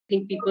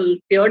think people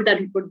feared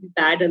that it would be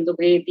bad, and the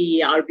way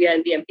the RBI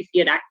and the MPC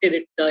had acted,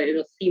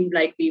 it seemed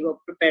like we were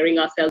preparing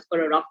ourselves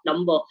for a rough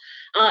number.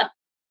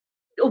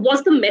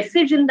 Was the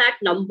message in that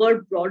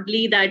number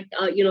broadly that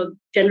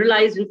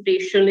generalized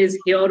inflation is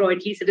here, or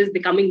at least it is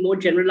becoming more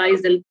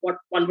generalized than what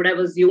one would have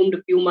assumed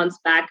a few months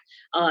back,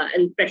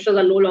 and pressures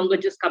are no longer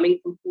just coming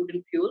from food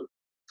and fuel?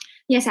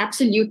 Yes,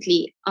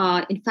 absolutely.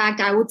 In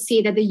fact, I would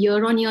say that the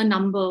year-on-year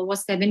number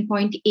was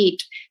 7.8.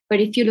 But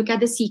if you look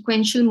at the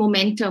sequential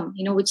momentum,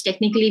 which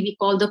technically we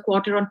call the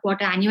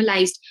quarter-on-quarter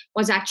annualized,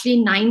 was actually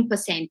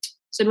 9%.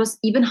 So it was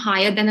even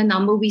higher than the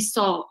number we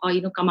saw,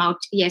 come out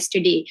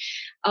yesterday.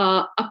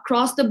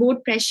 Across the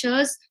board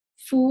pressures,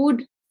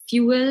 food,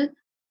 fuel,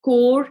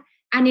 core.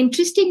 And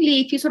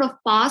interestingly, if you sort of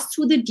pass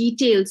through the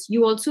details,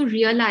 you also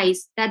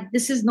realize that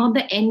this is not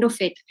the end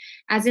of it.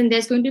 As in,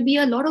 there's going to be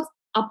a lot of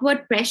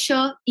upward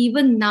pressure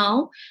even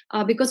now,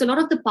 because a lot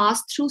of the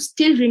pass-through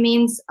still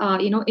remains,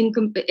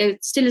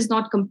 it still is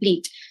not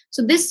complete.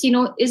 So this,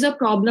 is a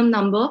problem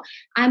number.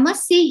 I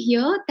must say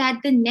here that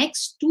the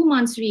next 2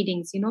 months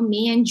readings,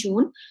 May and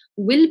June,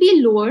 will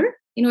be lower.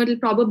 It'll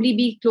probably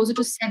be closer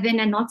to 7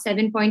 and not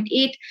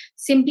 7.8,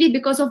 simply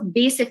because of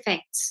base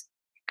effects.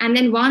 And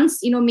then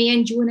once, May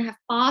and June have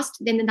passed,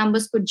 then the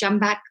numbers could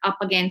jump back up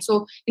again.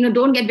 So,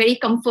 don't get very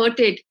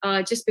comforted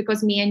just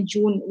because May and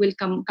June will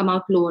come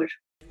out lower.